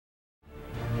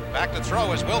Back to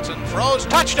throw as Wilson throws.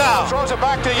 Touchdown! Throws it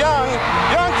back to Young.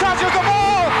 Young catches the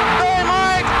ball.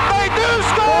 They do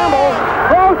score!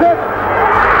 Throws it.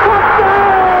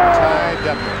 Touchdown! Ty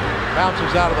Depner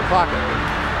bounces out of the pocket.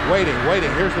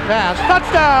 Waiting. Here's the pass.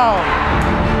 Touchdown!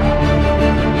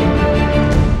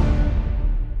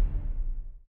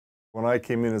 When I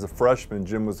came in as a freshman,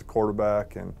 Jim was the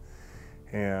quarterback,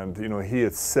 and you know, he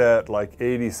had set like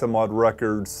 80 some odd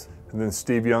records. And then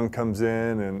Steve Young comes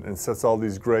in and sets all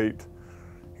these great,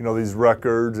 you know, these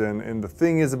records. And the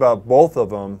thing is about both of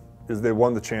them is they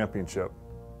won the championship.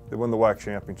 They won the WAC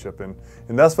championship. And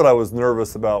that's what I was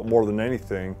nervous about more than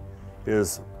anything,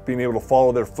 is being able to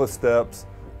follow their footsteps,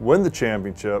 win the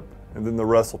championship, and then the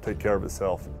rest will take care of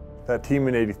itself. That team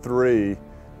in '83,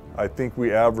 I think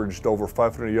we averaged over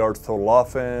 500 yards total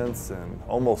offense and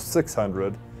almost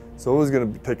 600. So it was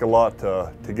going to take a lot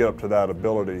to get up to that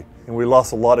ability. And we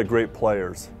lost a lot of great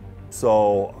players.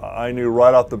 So I knew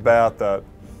right off the bat that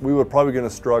we were probably going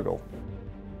to struggle.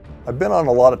 I've been on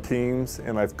a lot of teams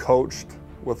and I've coached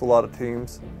with a lot of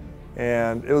teams.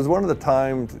 And it was one of the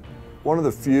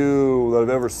few that I've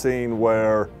ever seen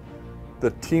where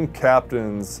the team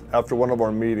captains, after one of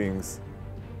our meetings,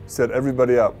 set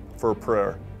everybody up for a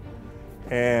prayer.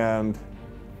 And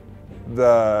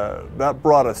that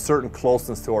brought a certain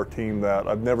closeness to our team that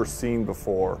I've never seen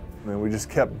before. And we just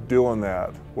kept doing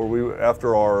that, where we,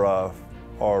 after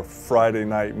our Friday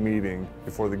night meeting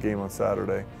before the game on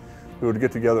Saturday, we would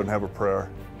get together and have a prayer.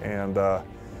 And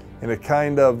it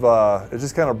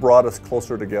just kind of brought us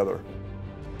closer together.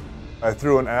 I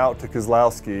threw an out to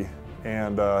Kozlowski,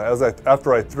 and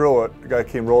after I threw it, the guy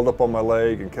came rolled up on my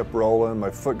leg and kept rolling. My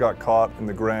foot got caught in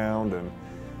the ground and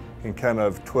kind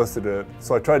of twisted it.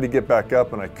 So I tried to get back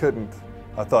up and I couldn't.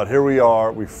 I thought, here we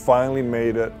are, we finally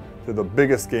made it to the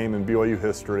biggest game in BYU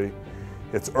history.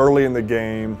 It's early in the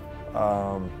game,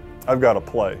 I've got to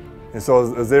play. And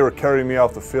so as they were carrying me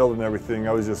off the field and everything,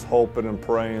 I was just hoping and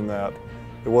praying that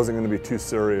it wasn't going to be too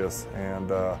serious.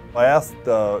 And I asked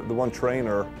the one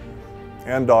trainer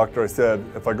and doctor, I said,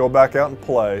 if I go back out and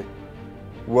play,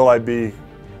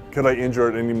 could I injure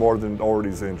it any more than already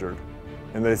is injured?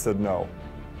 And they said no.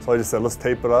 So I just said, let's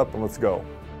tape it up and let's go.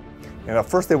 And at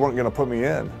first they weren't going to put me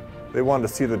in. They wanted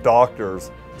to see the doctors,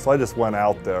 so I just went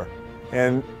out there.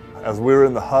 And as we were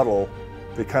in the huddle,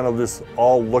 they kind of just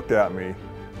all looked at me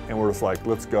and were just like,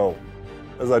 let's go.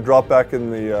 As I dropped back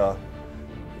in the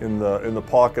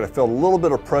pocket, I felt a little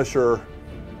bit of pressure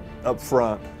up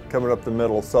front, coming up the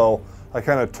middle, so I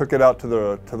kind of took it out to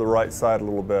the right side a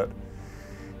little bit.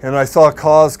 And I saw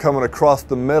Cause coming across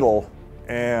the middle,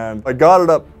 and I got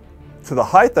it up to the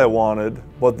height I wanted,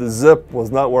 but the zip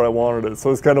was not where I wanted it. So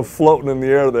it was kind of floating in the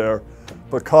air there.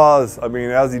 But Cause, I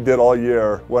mean, as he did all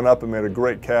year, went up and made a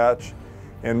great catch.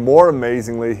 And more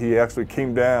amazingly, he actually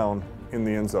came down in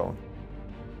the end zone.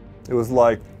 It was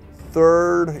like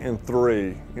 3rd and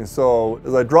 3. And so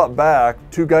as I dropped back,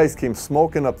 2 guys came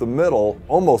smoking up the middle,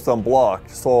 almost unblocked.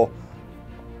 So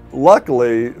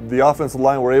luckily, the offensive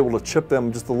line were able to chip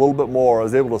them just a little bit more. I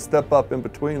was able to step up in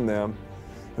between them.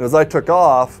 And as I took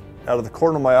off, out of the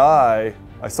corner of my eye,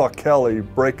 I saw Kelly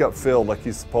break upfield like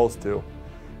he's supposed to.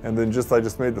 And then I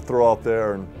just made the throw out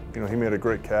there, and you know, he made a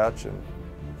great catch and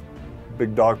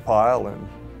big dog pile, and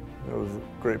it was a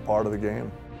great part of the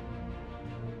game.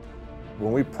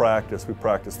 When we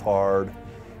practiced hard,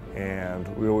 and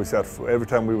we always had, every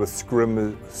time we would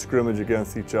scrimmage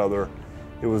against each other,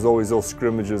 it was always those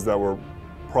scrimmages that were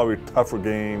probably tougher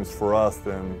games for us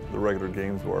than the regular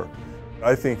games were.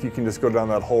 I think you can just go down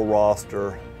that whole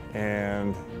roster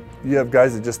and you have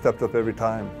guys that just stepped up every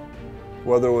time.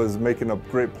 Whether it was making a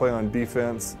great play on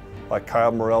defense, like Kyle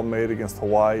Morrell made against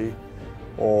Hawaii,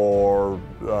 or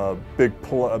a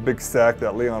big sack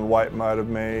that Leon White might have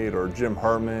made, or Jim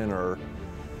Herman, or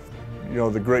you know,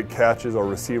 the great catches our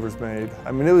receivers made.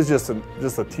 I mean, it was just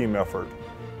a team effort.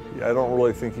 I don't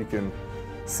really think you can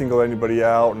single anybody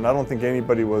out, and I don't think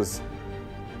anybody was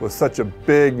such a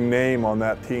big name on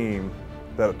that team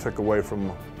that it took away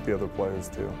from the other players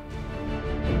too.